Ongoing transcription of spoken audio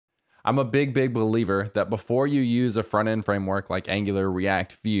I'm a big believer that before you use a front end framework like Angular,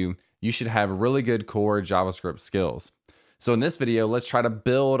 React, Vue, you should have really good core JavaScript skills. So in this video, let's try to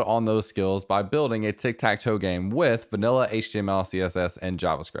build on those skills by building a tic-tac-toe game with vanilla HTML, CSS, and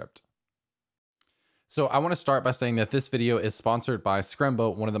JavaScript. So I want to start by saying that this video is sponsored by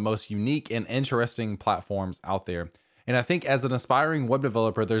Scrimba, one of the most unique and interesting platforms out there. And I think as an aspiring web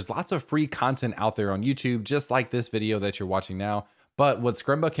developer, there's lots of free content out there on YouTube, just like this video that you're watching now. But what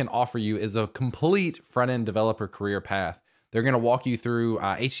Scrimba can offer you is a complete front-end developer career path. They're going to walk you through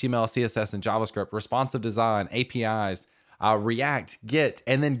HTML, CSS, and JavaScript, responsive design, APIs, React, Git,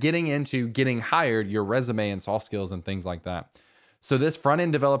 and then getting into getting hired, your resume and soft skills and things like that. So this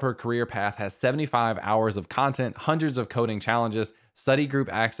front-end developer career path has 75 hours of content, hundreds of coding challenges, study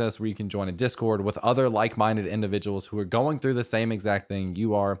group access where you can join a Discord with other like-minded individuals who are going through the same exact thing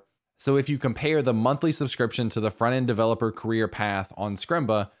you are. So if you compare the monthly subscription to the front-end developer career path on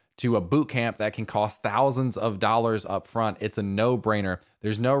Scrimba to a boot camp that can cost thousands of dollars up front, it's a no-brainer.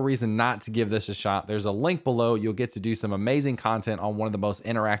 There's no reason not to give this a shot. There's a link below. You'll get to do some amazing content on one of the most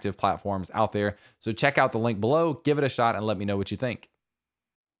interactive platforms out there. So check out the link below, give it a shot, and let me know what you think.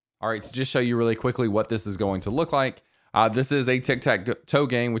 All right, to just show you really quickly what this is going to look like. This is a tic-tac-toe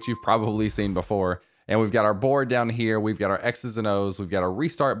game, which you've probably seen before. And we've got our board down here. We've got our X's and O's. We've got our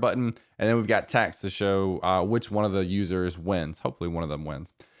restart button. And then we've got text to show which one of the users wins. Hopefully one of them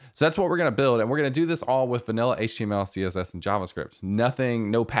wins. So that's what we're going to build. And we're going to do this all with vanilla HTML, CSS, and JavaScript. Nothing,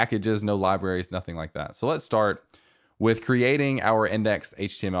 no packages, no libraries, nothing like that. So let's start with creating our index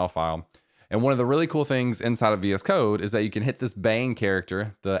HTML file. And one of the really cool things inside of VS Code is that you can hit this bang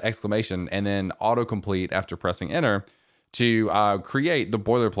character, the exclamation, and then autocomplete after pressing enter to create the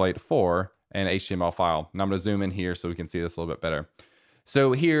boilerplate for an HTML file. And I'm going to zoom in here so we can see this a little bit better.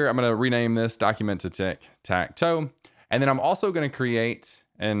 So here, I'm going to rename this document to tic-tac-toe. And then I'm also going to create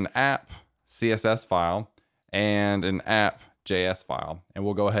an app CSS file and an app JS file. And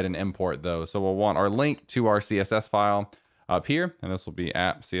we'll go ahead and import those. So we'll want our link to our CSS file up here, and this will be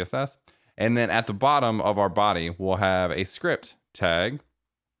app CSS. And then at the bottom of our body, we'll have a script tag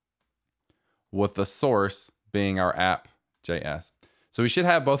with the source being our app JS. So we should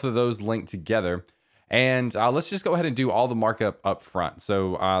have both of those linked together. And let's just go ahead and do all the markup up front.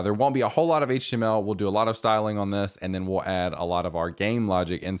 So there won't be a whole lot of HTML. We'll do a lot of styling on this, and then we'll add a lot of our game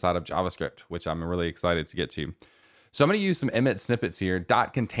logic inside of JavaScript, which I'm really excited to get to. So I'm going to use some emit snippets here.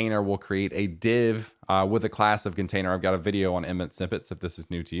 .container will create a div with a class of container. I've got a video on emit snippets if this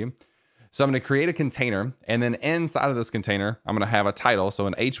is new to you. So I'm going to create a container, and then inside of this container, I'm going to have a title, so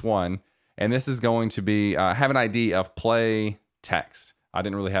an H1, and this is going to be have an ID of play text. I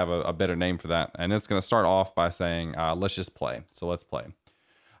didn't really have a better name for that. And it's going to start off by saying, let's just play. So let's play.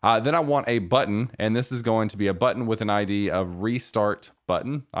 Then I want a button, and this is going to be a button with an ID of restart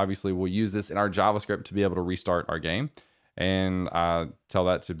button. Obviously, we'll use this in our JavaScript to be able to restart our game and tell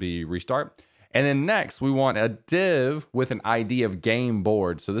that to be restart. And then next, we want a div with an ID of game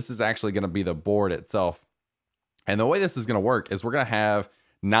board. So this is actually going to be the board itself. And the way this is going to work is we're going to have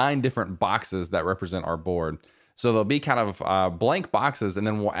 9 different boxes that represent our board. So there'll be kind of blank boxes, and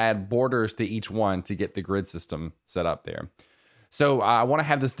then we'll add borders to each one to get the grid system set up there. So I want to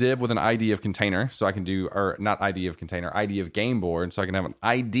have this div with an ID of container, so I can do, or not ID of container, ID of game board, so I can have an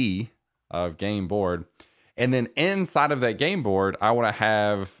ID of game board. And then inside of that game board, I want to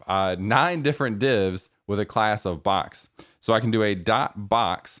have 9 different divs with a class of box. So I can do a dot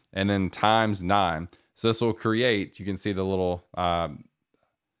box and then times 9. So this will create, you can see the little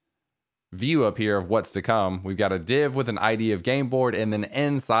view up here of what's to come. We've got a div with an ID of game board, and then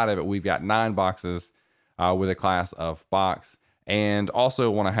inside of it, we've got 9 boxes with a class of box. And also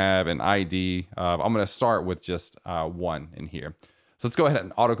want to have an ID of, I'm going to start with just 1 in here. So let's go ahead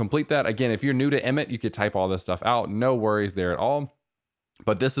and autocomplete that. Again, if you're new to Emmet, you could type all this stuff out. No worries there at all.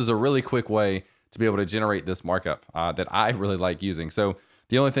 But this is a really quick way to be able to generate this markup that I really like using. So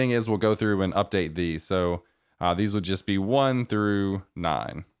the only thing is we'll go through and update these. So these will just be 1 through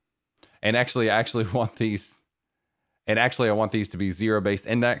 9. And actually, I want these to be 0-based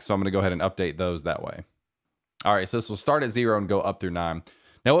index. So I'm going to go ahead and update those that way. All right, so this will start at 0 and go up through 9.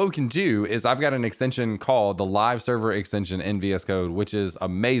 Now what we can do is I've got an extension called the live server extension in VS Code, which is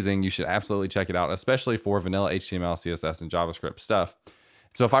amazing. You should absolutely check it out, especially for vanilla HTML, CSS, and JavaScript stuff.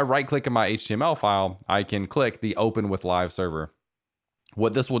 So if I right click in my HTML file, I can click the open with live server.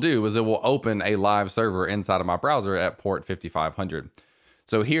 What this will do is it will open a live server inside of my browser at port 5500.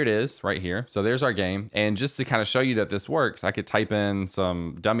 So here it is right here. So there's our game. And just to kind of show you that this works, I could type in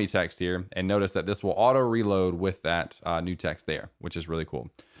some dummy text here and notice that this will auto reload with that new text there, which is really cool.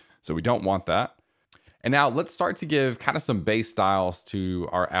 So we don't want that. And now let's start to give kind of some base styles to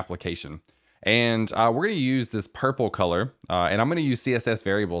our application. And we're going to use this purple color, and I'm going to use CSS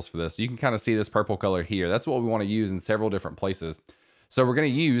variables for this. You can kind of see this purple color here. That's what we want to use in several different places. So we're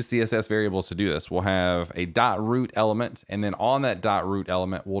going to use CSS variables to do this. We'll have a .root element, and then on that .root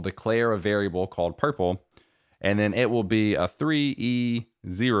element, we'll declare a variable called purple, and then it will be a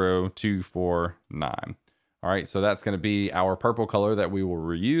 3E0249. All right, so that's going to be our purple color that we will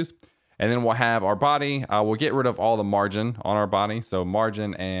reuse. And then we'll have our body. We'll get rid of all the margin on our body. So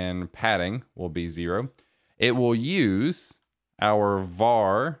margin and padding will be 0. It will use our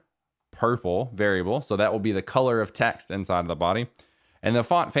var purple variable. So that will be the color of text inside of the body. And the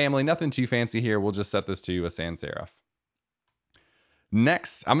font family, nothing too fancy here. We'll just set this to a sans serif.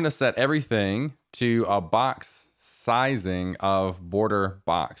 Next, I'm going to set everything to a box sizing of border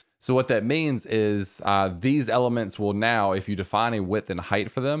box. So what that means is these elements will now, if you define a width and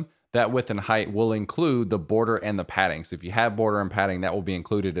height for them, that width and height will include the border and the padding. So if you have border and padding, that will be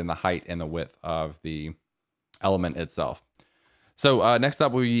included in the height and the width of the element itself. So next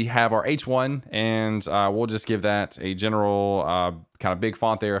up, we have our H1, and we'll just give that a general kind of big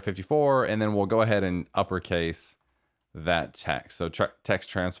font there of 54, and then we'll go ahead and uppercase that text. So text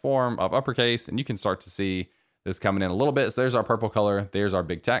transform of uppercase, and you can start to see this coming in a little bit. So there's our purple color. There's our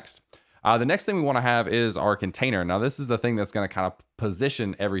big text. The next thing we want to have is our container. Now this is the thing that's going to kind of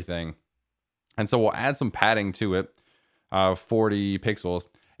position everything. And so we'll add some padding to it, 40 pixels.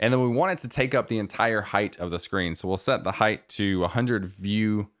 And then we want it to take up the entire height of the screen. So we'll set the height to 100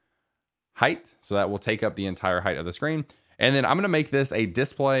 view height. So that will take up the entire height of the screen. And then I'm going to make this a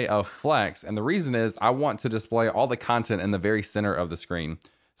display of flex. And the reason is I want to display all the content in the very center of the screen.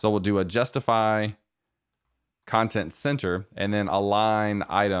 So we'll do a justify content center and then align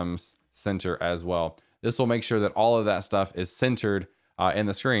items center as well. This will make sure that all of that stuff is centered in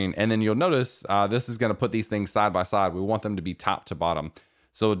the screen. And then you'll notice this is going to put these things side by side. We want them to be top to bottom.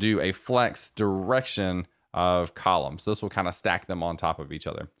 So we'll do a flex direction of columns. So this will kind of stack them on top of each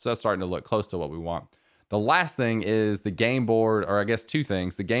other. So that's starting to look close to what we want. The last thing is the game board, or I guess two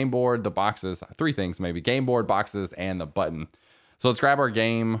things, the game board, the boxes, three things maybe, game board, boxes, and the button. So let's grab our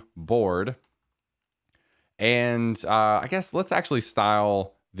game board. And I guess let's actually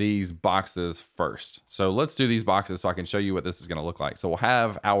style these boxes first. So let's do these boxes so I can show you what this is going to look like. So we'll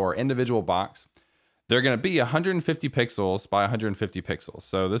have our individual box. They're going to be 150 pixels by 150 pixels.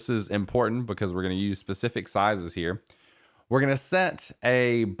 So this is important because we're going to use specific sizes here. We're going to set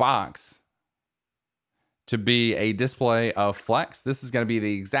a box to be a display of flex. This is going to be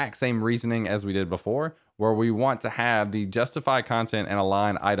the exact same reasoning as we did before, where we want to have the justify content and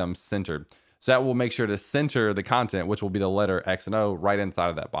align items centered. So that will make sure to center the content, which will be the letter X and O right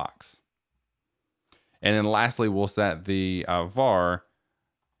inside of that box. And then lastly, we'll set the var,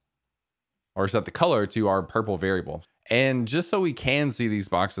 or set the color to our purple variable. And just so we can see these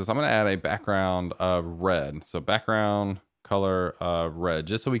boxes, I'm going to add a background of red. So background color of red,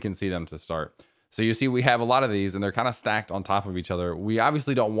 just so we can see them to start. So you see we have a lot of these and they're kind of stacked on top of each other. We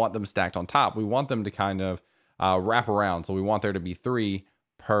obviously don't want them stacked on top. We want them to kind of wrap around. So we want there to be 3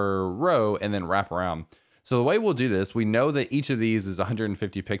 per row and then wrap around. So the way we'll do this, we know that each of these is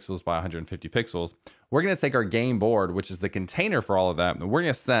 150 pixels by 150 pixels. We're going to take our game board, which is the container for all of that, and we're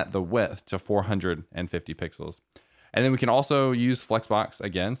going to set the width to 450 pixels. And then we can also use flexbox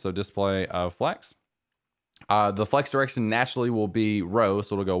again, so display of flex. The flex direction naturally will be row,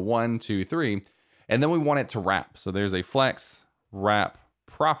 so it'll go 1, 2, 3, and then we want it to wrap. So there's a flex wrap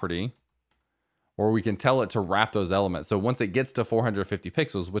property, or we can tell it to wrap those elements. So once it gets to 450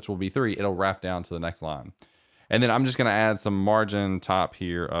 pixels, which will be 3, it'll wrap down to the next line. And then I'm just going to add some margin top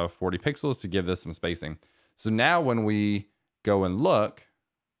here of 40 pixels to give this some spacing. So now when we go and look,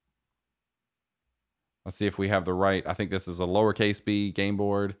 let's see if we have the right, I think this is a lowercase b game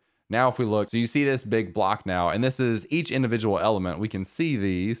board. Now if we look, so you see this big block now, and this is each individual element. We can see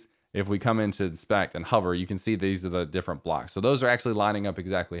these. If we come into inspect and hover, you can see these are the different blocks. So those are actually lining up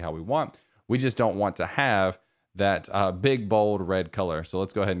exactly how we want. We just don't want to have that big, bold red color. So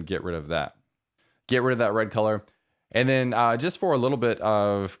let's go ahead and get rid of that. Get rid of that red color. And then just for a little bit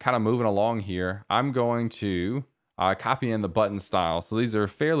of kind of moving along here, I'm going to copy in the button style. So these are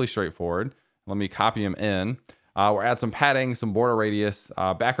fairly straightforward. Let me copy them in. We'll add some padding, some border radius,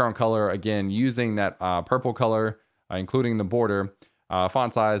 background color, again, using that purple color, including the border,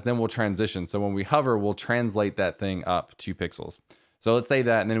 font size, then we'll transition. So when we hover, we'll translate that thing up 2 pixels. So let's save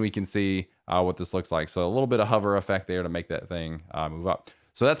that, and then we can see what this looks like. So a little bit of hover effect there to make that thing move up.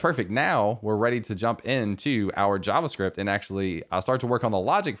 So that's perfect. Now we're ready to jump into our JavaScript and actually start to work on the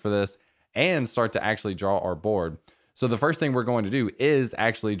logic for this and start to actually draw our board. So the first thing we're going to do is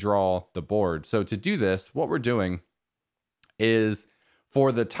actually draw the board. So to do this, what we're doing is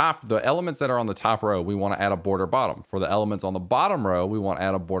for the elements that are on the top row, we want to add a border bottom. For the elements on the bottom row, we want to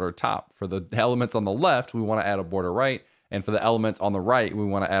add a border top. For the elements on the left, we want to add a border right. And for the elements on the right, we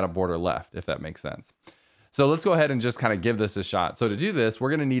want to add a border left, if that makes sense. So let's go ahead and just kind of give this a shot. So to do this, we're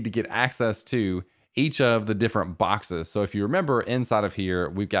going to need to get access to each of the different boxes. So if you remember inside of here,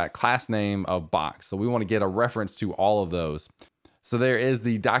 we've got class name of box. So we want to get a reference to all of those. So there is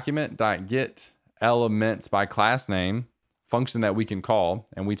the document.get elements by class name function that we can call,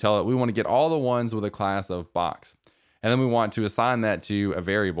 and we tell it we want to get all the ones with a class of box. And then we want to assign that to a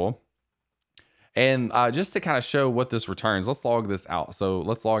variable. And just to kind of show what this returns, let's log this out. So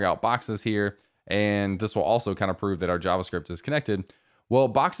let's log out boxes here. And this will also kind of prove that our JavaScript is connected. Well,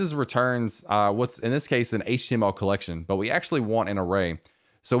 boxes returns what's in this case an HTML collection, but we actually want an array.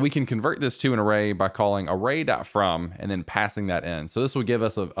 So we can convert this to an array by calling array.from and then passing that in. So this will give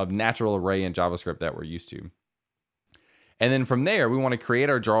us a natural array in JavaScript that we're used to. And then from there, we want to create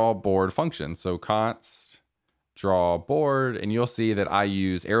our draw board function. So const draw board, and you'll see that I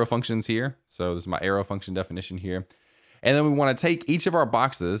use arrow functions here. So this is my arrow function definition here. And then we want to take each of our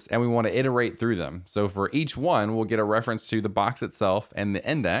boxes and we want to iterate through them. So for each one, we'll get a reference to the box itself and the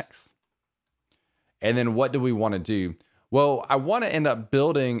index. And then what do we want to do? Well, I want to end up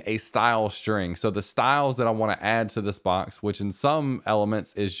building a style string. So the styles that I want to add to this box, which in some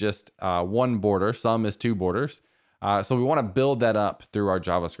elements is just one border, some is two borders. So we want to build that up through our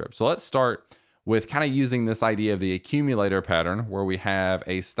JavaScript. So let's start with kind of using this idea of the accumulator pattern where we have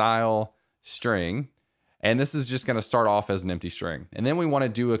a style string. And this is just going to start off as an empty string. And then we want to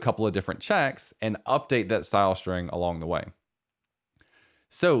do a couple of different checks and update that style string along the way.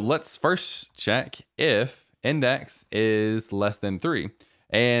 So let's first check if index is less than 3.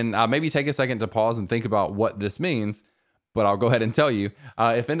 And maybe take a second to pause and think about what this means. But I'll go ahead and tell you,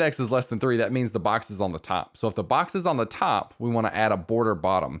 if index is less than 3, that means the box is on the top. So if the box is on the top, we want to add a border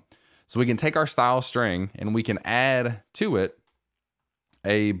bottom. So we can take our style string and we can add to it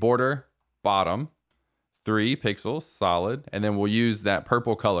a border bottom, 3 pixels solid, and then we'll use that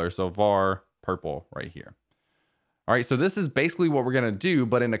purple color, so var purple right here. All right, so this is basically what we're gonna do,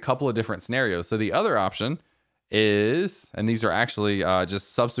 but in a couple of different scenarios. So the other option is, and these are actually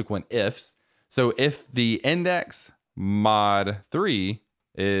just subsequent ifs. So if the index mod 3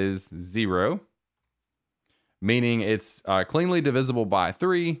 is 0, meaning it's cleanly divisible by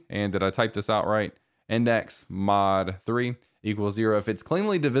 3, and did I type this out right? Index mod 3 equals 0. If it's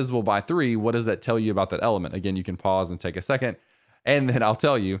cleanly divisible by 3, what does that tell you about that element? Again, you can pause and take a second, and then I'll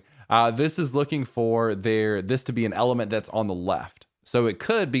tell you, this is looking for this to be an element that's on the left. So it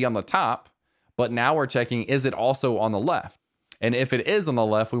could be on the top, but now we're checking, is it also on the left? And if it is on the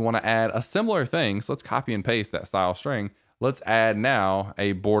left, we want to add a similar thing. So let's copy and paste that style string. Let's add now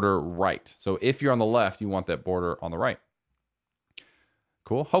a border right. So if you're on the left, you want that border on the right.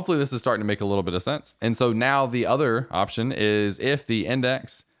 Cool. Hopefully this is starting to make a little bit of sense. And so now the other option is if the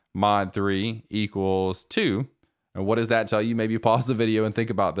index mod 3 equals 2. And what does that tell you? Maybe pause the video and think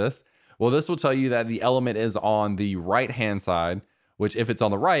about this. Well, this will tell you that the element is on the right-hand side, which if it's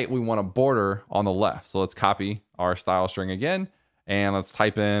on the right, we want a border on the left. So let's copy our style string again, and let's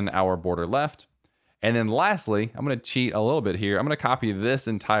type in our border left. And then lastly, I'm going to cheat a little bit here. I'm going to copy this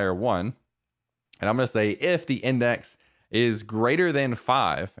entire one, and I'm going to say if the index is greater than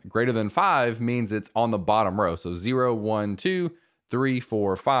 5. Greater than 5 means it's on the bottom row. So 0, 1, 2, 3,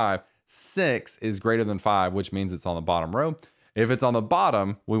 4, 5. 6 is greater than 5, which means it's on the bottom row. If it's on the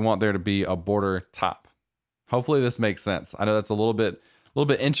bottom, we want there to be a border top. Hopefully this makes sense. I know that's a little bit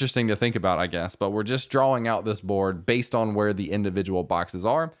interesting to think about, I guess, but we're just drawing out this board based on where the individual boxes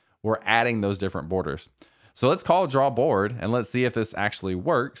are. We're adding those different borders. So let's call draw board and let's see if this actually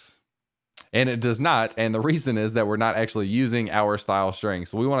works. And it does not. And the reason is that we're not actually using our style string.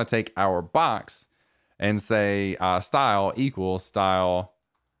 So we want to take our box and say style equals style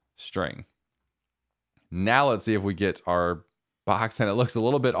string. Now let's see if we get our box, and it looks a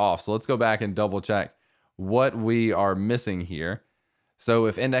little bit off. So let's go back and double check what we are missing here. So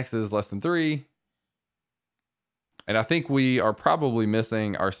if index is less than 3, and I think we are probably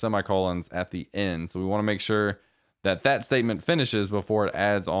missing our semicolons at the end. So we want to make sure that that statement finishes before it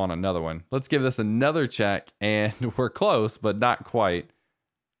adds on another one. Let's give this another check, and we're close, but not quite.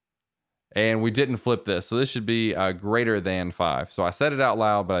 And we didn't flip this. So this should be greater than 5. So I said it out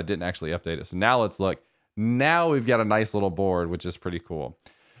loud, but I didn't actually update it. So now let's look. Now we've got a nice little board, which is pretty cool.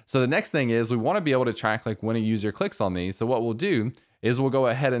 So the next thing is we want to be able to track like when a user clicks on these. So what we'll do is we'll go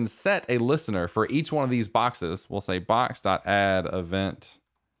ahead and set a listener for each one of these boxes. We'll say box.add event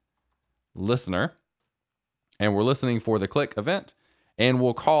listener. and we're listening for the click event, and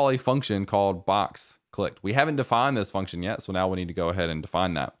we'll call a function called box clicked. We haven't defined this function yet, so now we need to go ahead and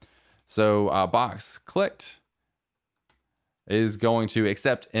define that. So box clicked is going to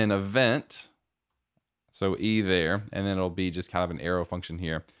accept an event, so E there, and then it'll be just kind of an arrow function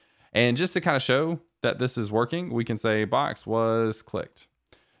here. And just to kind of show that this is working, we can say box was clicked.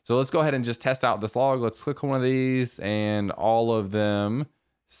 So let's go ahead and just test out this log. Let's click one of these, and all of them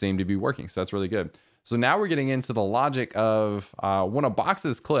seem to be working. So that's really good. So now we're getting into the logic of when a box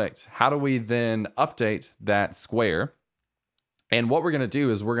is clicked, how do we then update that square? And what we're going to do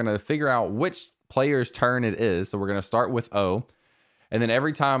is we're going to figure out which player's turn it is. So we're going to start with O. And then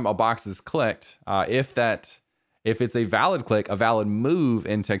every time a box is clicked, if it's a valid click, a valid move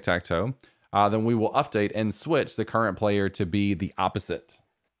in Tic Tac Toe, then we will update and switch the current player to be the opposite.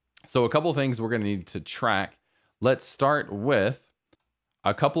 So a couple of things we're going to need to track. Let's start with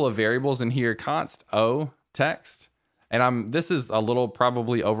a couple of variables in here, const O text. And this is a little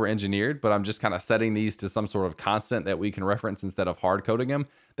probably over engineered, but I'm just kind of setting these to some sort of constant that we can reference instead of hard coding them.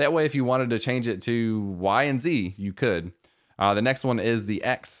 That way, if you wanted to change it to Y and Z, you could. The next one is the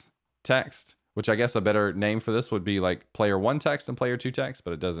X text, which I guess a better name for this would be like player 1 text and player 2 text,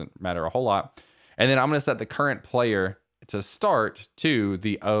 but it doesn't matter a whole lot. And then I'm going to set the current player to start to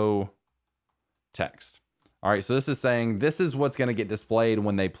the O text. All right, so this is saying this is what's going to get displayed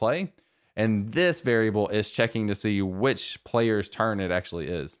when they play. And this variable is checking to see which player's turn it actually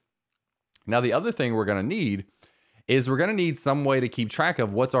is. Now, the other thing we're going to need is we're going to need some way to keep track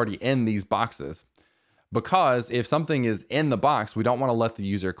of what's already in these boxes. Because if something is in the box, we don't want to let the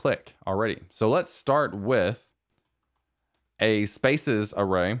user click already. So let's start with a spaces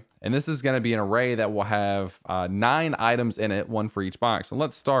array. And this is going to be an array that will have 9 items in it, 1 for each box. And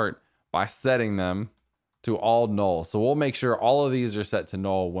let's start by setting them to all null. So we'll make sure all of these are set to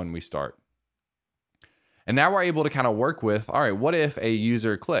null when we start. And now we're able to kind of work with, all right, what if a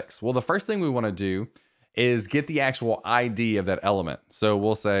user clicks? Well, the first thing we want to do is get the actual ID of that element. So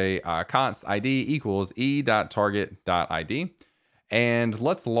we'll say const ID equals e.target.id. And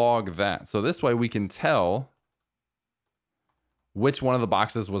let's log that. So this way we can tell which one of the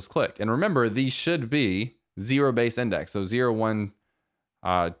boxes was clicked. And remember, these should be 0 base index. So 0, 1,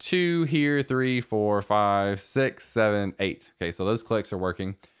 2 here, 3, 4, 5, 6, 7, 8. Okay, so those clicks are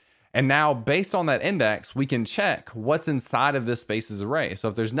working. And now based on that index, we can check what's inside of this spaces array. So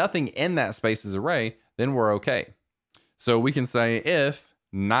if there's nothing in that spaces array, then we're okay. So we can say if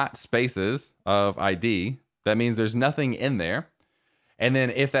not spaces of ID, that means there's nothing in there. And then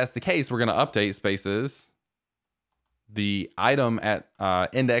if that's the case, we're going to update spaces, the item at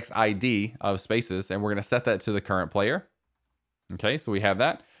index ID of spaces, and we're going to set that to the current player. Okay, so we have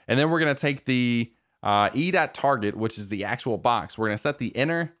that. And then we're going to take the e.target, which is the actual box. We're going to set the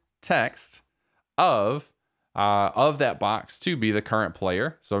inner text of that box to be the current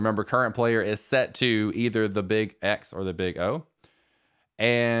player. So remember, current player is set to either the big X or the big O.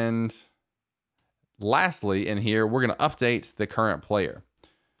 And lastly, in here, we're going to update the current player.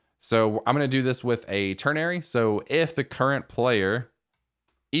 So I'm going to do this with a ternary. So if the current player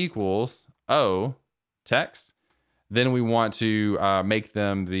equals O text, then we want to make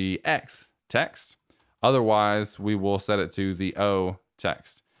them the X text. Otherwise, we will set it to the O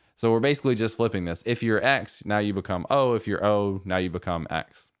text. So we're basically just flipping this. If you're X, now you become O. If you're O, now you become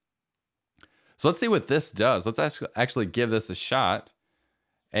X. So let's see what this does. Let's actually give this a shot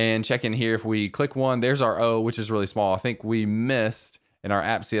and check in here. If we click one, there's our O, which is really small. I think we missed in our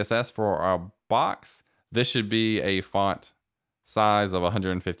app CSS for our box. This should be a font size of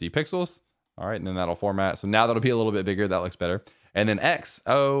 150 pixels. All right, and then that'll format. So now that'll be a little bit bigger. That looks better. And then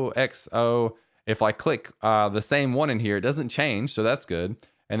XO, XO. If I click the same one in here, it doesn't change. So that's good.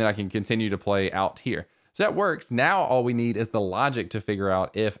 And then I can continue to play out here. So that works. Now all we need is the logic to figure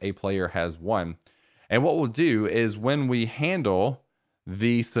out if a player has won. And what we'll do is when we handle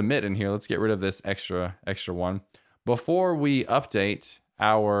the submit in here, let's get rid of this extra one. Before we update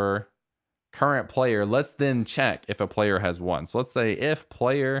our current player, let's then check if a player has won. So let's say if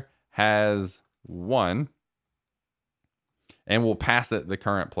player has won, and we'll pass it the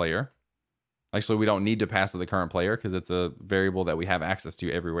current player. Actually, we don't need to pass it the current player because it's a variable that we have access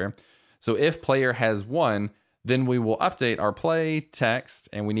to everywhere. So if player has won, then we will update our play text,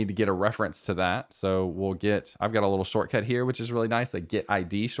 and we need to get a reference to that. So we'll get, I've got a little shortcut here, which is really nice, a get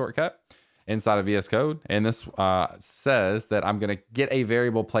ID shortcut inside of VS Code. And this says that I'm going to get a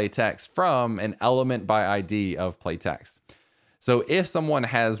variable play text from an element by ID of play text. So if someone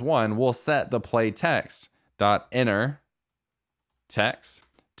has won, we'll set the play text dot inner text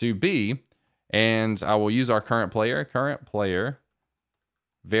to be, and I will use our current player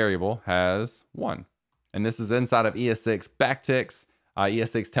variable has won. And this is inside of ES6 backticks,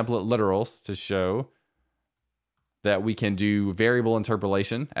 ES6 template literals to show that we can do variable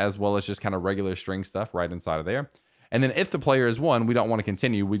interpolation as well as just kind of regular string stuff right inside of there. And then if the player is 1, we don't want to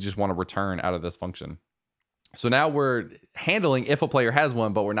continue. We just want to return out of this function. So now we're handling if a player has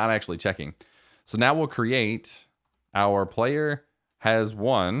 1, but we're not actually checking. So now we'll create our player has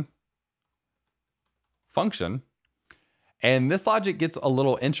 1 function. And this logic gets a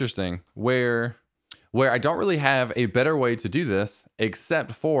little interesting where I don't really have a better way to do this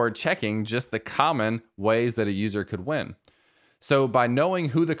except for checking just the common ways that a user could win. So by knowing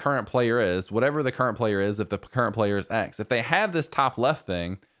who the current player is, whatever the current player is, if the current player is X, if they have this top left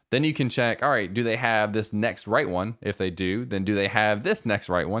thing, then you can check, all right, do they have this next right one? If they do, then do they have this next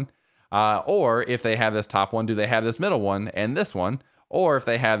right one? Or if they have this top one, do they have this middle one and this one? Or if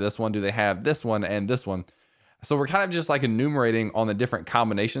they have this one, do they have this one and this one? So we're kind of just like enumerating on the different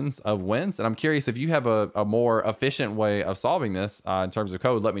combinations of wins. And I'm curious if you have a more efficient way of solving this in terms of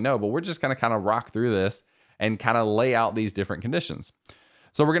code, let me know. But we're just going to kind of rock through this and kind of lay out these different conditions.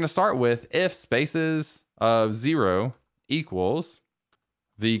 So we're going to start with if spaces of 0 equals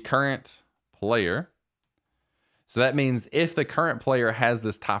the current player. So that means if the current player has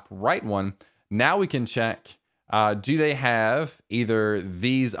this top right one, now we can check, do they have either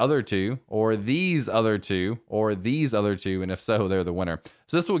these other two or these other two or these other two? And if so, they're the winner.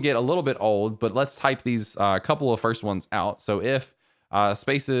 So this will get a little bit old, but let's type these couple of first ones out. So if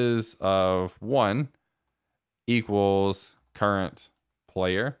spaces of 1 equals current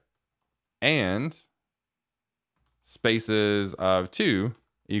player and spaces of 2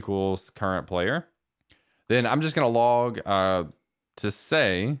 equals current player, then I'm just going to log to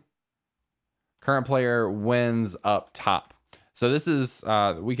say current player wins up top. So this is,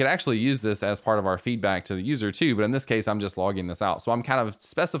 we could actually use this as part of our feedback to the user too, but in this case, I'm just logging this out. So I'm kind of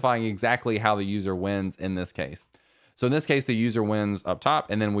specifying exactly how the user wins in this case. So in this case, the user wins up top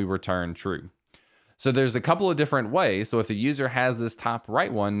and then we return true. So there's a couple of different ways. So if the user has this top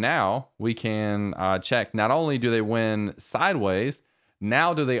right one, now we can check not only do they win sideways,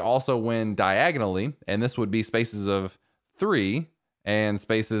 now do they also win diagonally? And this would be spaces of 3 and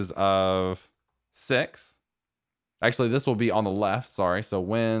spaces of 6. Actually, this will be on the left, sorry. So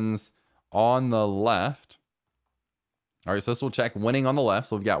wins on the left. All right, so this will check winning on the left.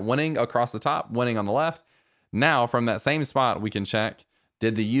 So we've got winning across the top, winning on the left. Now from that same spot, we can check,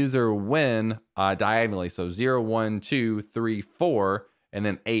 did the user win diagonally? So 0, 1, 2, 3, 4, and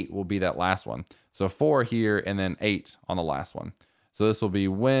then 8 will be that last one. So 4 here and then 8 on the last one. So this will be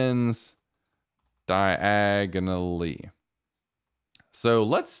wins diagonally. So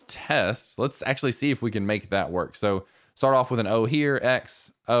let's test. Let's actually see if we can make that work. So start off with an O here,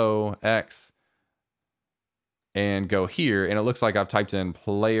 X, O, X, and go here. And it looks like I've typed in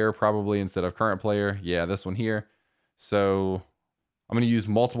player probably instead of current player. Yeah, this one here. So I'm going to use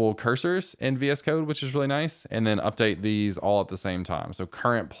multiple cursors in VS Code, which is really nice. And then update these all at the same time. So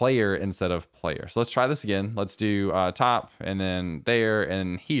current player instead of player. So let's try this again. Let's do top and then there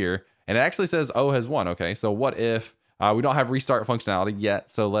and here. And it actually says O has won. Okay, so what if we don't have restart functionality yet?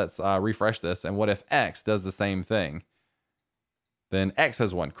 So let's refresh this. And what if X does the same thing? Then X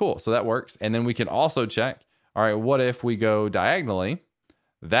has won. Cool, so that works. And then we can also check, all right, what if we go diagonally?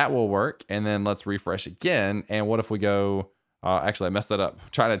 That will work. And then let's refresh again. And what if we go, actually I messed that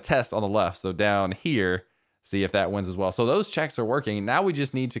up. Trying to test on the left. So down here, see if that wins as well. So those checks are working. Now we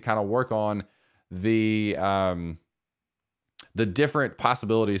just need to kind of work on the different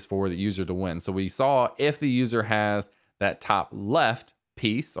possibilities for the user to win. So we saw if the user has that top left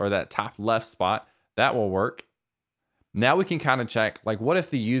piece or that top left spot, that will work. Now we can kind of check, like, what if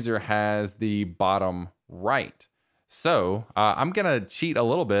the user has the bottom right? So I'm going to cheat a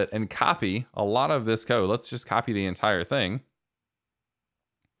little bit and copy a lot of this code. Let's just copy the entire thing.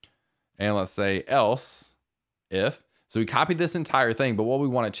 And let's say else if. So we copied this entire thing, but what we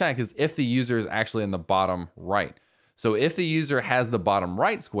want to check is if the user is actually in the bottom right. So if the user has the bottom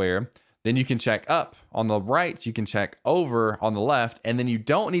right square, then you can check up on the right, you can check over on the left, and then you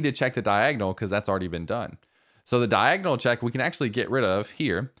don't need to check the diagonal because that's already been done. So the diagonal check we can actually get rid of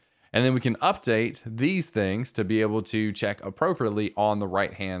here, and then we can update these things to be able to check appropriately on the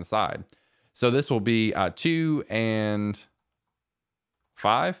right-hand side. So this will be 2 and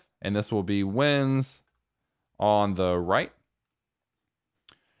 5, and this will be wins on the right.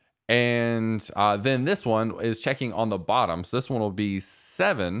 And then this one is checking on the bottom. So this one will be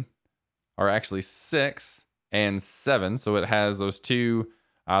 7, or actually 6 and 7. So it has those two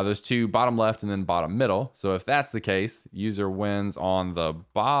bottom left and then bottom middle. So if that's the case, user wins on the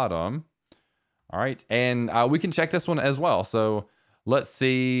bottom. All right. And we can check this one as well. So let's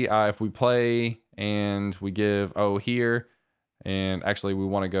see if we play and we give O here, and actually we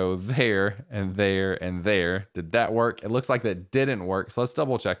want to go there and there and there. Did that work? It looks like that didn't work. So let's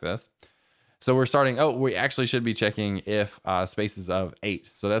double check this. So we're starting, oh, we actually should be checking if spaces of 8.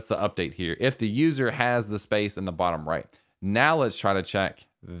 So that's the update here. If the user has the space in the bottom right. Now let's try to check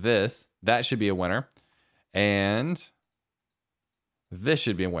this. That should be a winner. And this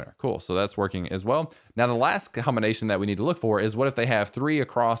should be a winner. Cool. So that's working as well. Now the last combination that we need to look for is what if they have 3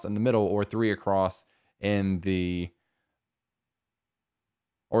 across in the middle, or 3 across in the,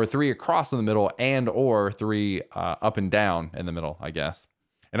 or 3 across in the middle, and or 3 up and down in the middle, I guess.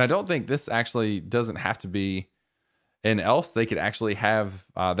 And I don't think this actually doesn't have to be an else. They could actually have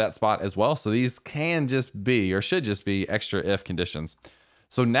that spot as well. So these can just be, or should just be, extra if conditions.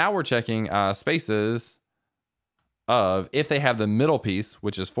 So now we're checking spaces of if they have the middle piece,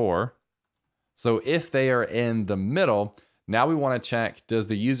 which is 4. So if they are in the middle, now we want to check, does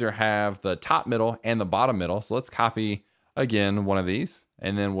the user have the top middle and the bottom middle? So let's copy again one of these,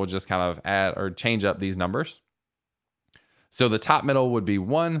 and then we'll just kind of add or change up these numbers. So the top middle would be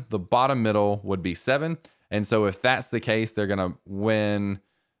 1, the bottom middle would be 7. And so if that's the case, they're going to win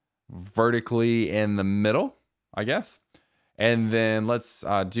vertically in the middle, I guess. And then let's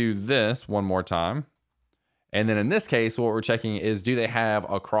do this one more time. And then in this case, what we're checking is, do they have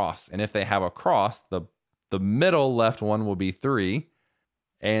a cross? And if they have a cross, the middle left one will be 3,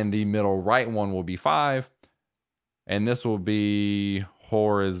 and the middle right one will be 5. And this will be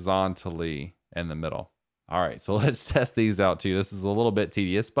horizontally in the middle. All right, so let's test these out too. This is a little bit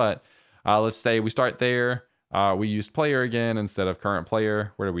tedious, but let's say we start there. We used player again instead of current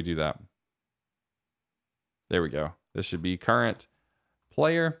player. Where did we do that? There we go. This should be current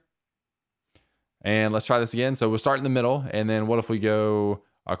player. And let's try this again. So we'll start in the middle, and then what if we go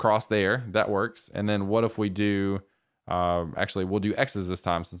across there? That works. And then what if we do, actually we'll do X's this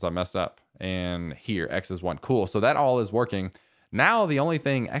time since I messed up. And here, X is 1. Cool, so that all is working. Now the only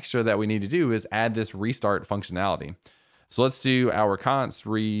thing extra that we need to do is add this restart functionality. So let's do our const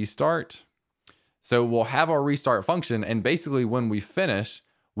restart. So we'll have our restart function, and basically when we finish,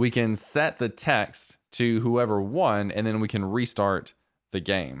 we can set the text to whoever won, and then we can restart the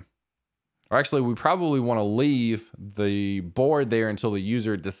game. Or actually, we probably want to leave the board there until the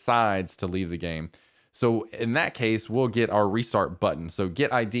user decides to leave the game. So in that case, we'll get our restart button. So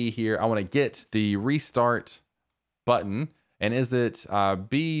get ID here. I want to get the restart button. And is it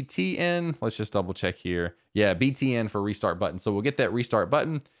BTN? Let's just double check here. Yeah, BTN for restart button. So we'll get that restart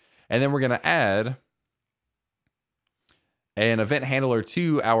button, and then we're going to add an event handler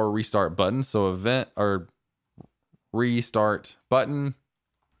to our restart button. So event or restart button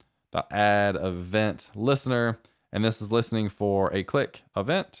dot add event listener, and this is listening for a click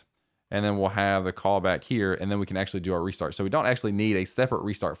event. And then we'll have the callback here, and then we can actually do our restart. So we don't actually need a separate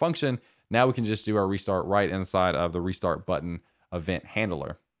restart function. Now we can just do our restart right inside of the restart button event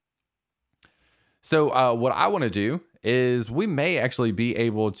handler. So what I want to do is we may actually be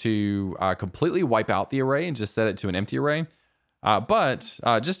able to completely wipe out the array and just set it to an empty array. But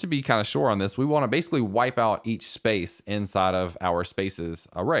just to be kind of sure on this, we want to basically wipe out each space inside of our spaces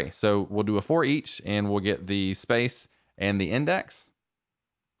array. So we'll do a for each, and we'll get the space and the index.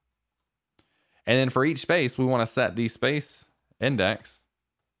 And then for each space, we want to set the space index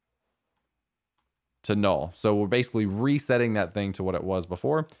to null. So we're basically resetting that thing to what it was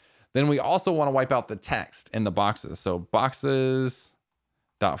before. Then we also want to wipe out the text in the boxes. So boxes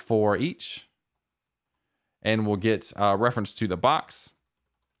dot for each, and we'll get reference to the box.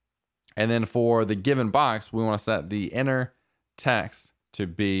 And then for the given box, we want to set the inner text to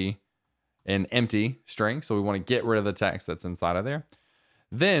be an empty string. So we want to get rid of the text that's inside of there.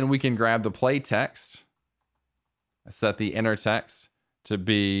 Then we can grab the play text, set the inner text to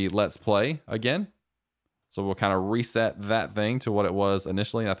be let's play again. So we'll kind of reset that thing to what it was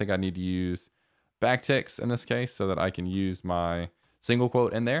initially. And I think I need to use backticks in this case so that I can use my single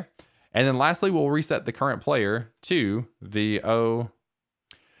quote in there. And then lastly, we'll reset the current player to the O.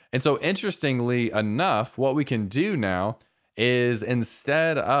 And so interestingly enough, what we can do now is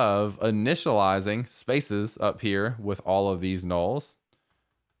instead of initializing spaces up here with all of these nulls,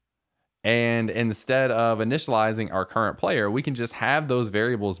 and instead of initializing our current player, we can just have those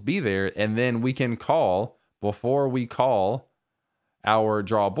variables be there, and then we can call, before we call our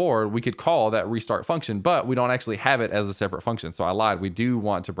draw board, we could call that restart function, but we don't actually have it as a separate function. So I lied, we do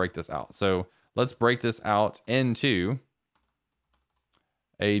want to break this out. So let's break this out into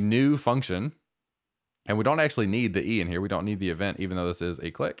a new function. And we don't actually need the E in here. We don't need the event, even though this is a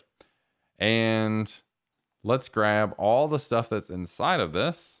click. And let's grab all the stuff that's inside of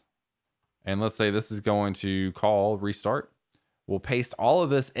this. And let's say this is going to call restart. We'll paste all of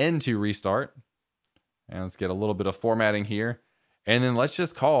this into restart. And let's get a little bit of formatting here. And then let's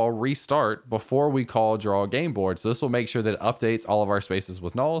just call restart before we call draw game board. So this will make sure that it updates all of our spaces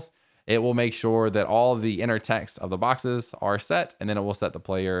with nulls. It will make sure that all of the inner text of the boxes are set, and then it will set the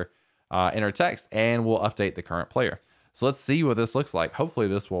player inner text, and we'll update the current player. So let's see what this looks like. Hopefully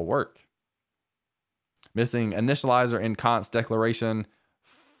this will work. Missing initializer in const declaration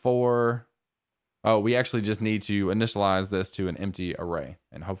for, oh, we actually just need to initialize this to an empty array,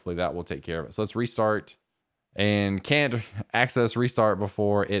 and hopefully that will take care of it. So let's restart, and can't access restart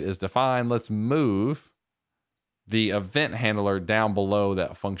before it is defined. Let's move the event handler down below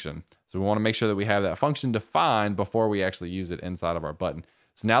that function. So we want to make sure that we have that function defined before we actually use it inside of our button.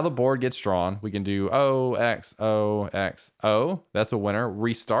 So now the board gets drawn. We can do O, X, O, X, O. That's a winner.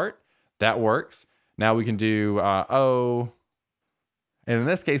 Restart. That works. Now we can do O. And in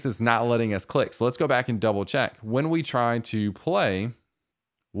this case, it's not letting us click. So let's go back and double check. When we try to play,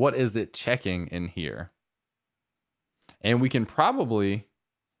 what is it checking in here? And we can probably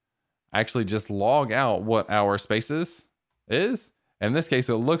actually just log out what our spaces is. And in this case,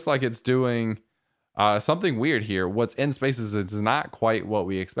 it looks like it's doing something weird here. What's in spaces is not quite what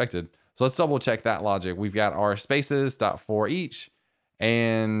we expected. So let's double check that logic. We've got our spaces dot for each,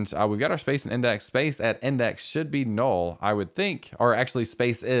 and we've got our space and index. Space at index should be null, I would think, or actually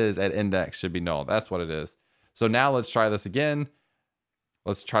space is at index should be null. That's what it is. So now let's try this again.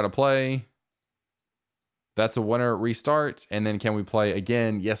 Let's try to play. That's a winner. Restart. And then can we play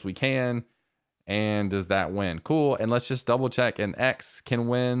again? Yes, we can. And does that win? Cool. And let's just double check, and X can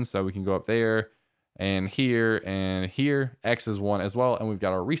win. So we can go up there and here and here. X is one as well. And we've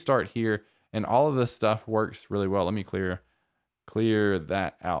got our restart here, and all of this stuff works really well. Let me clear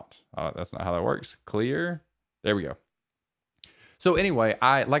that out. That's not how that works. Clear. There we go. So anyway,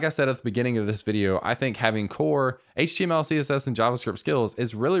 like I said at the beginning of this video, I think having core HTML, CSS, and JavaScript skills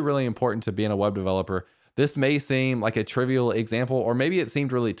is really, really important to being a web developer. This may seem like a trivial example, or maybe it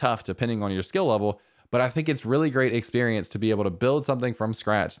seemed really tough depending on your skill level, but I think it's really great experience to be able to build something from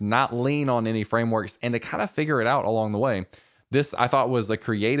scratch, not lean on any frameworks, and to kind of figure it out along the way. This, I thought, was a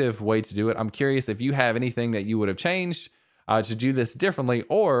creative way to do it. I'm curious if you have anything that you would have changed to do this differently,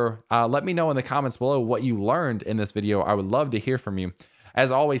 or let me know in the comments below what you learned in this video. I would love to hear from you.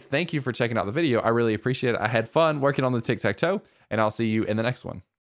 As always, thank you for checking out the video. I really appreciate it. I had fun working on the tic-tac-toe, and I'll see you in the next one.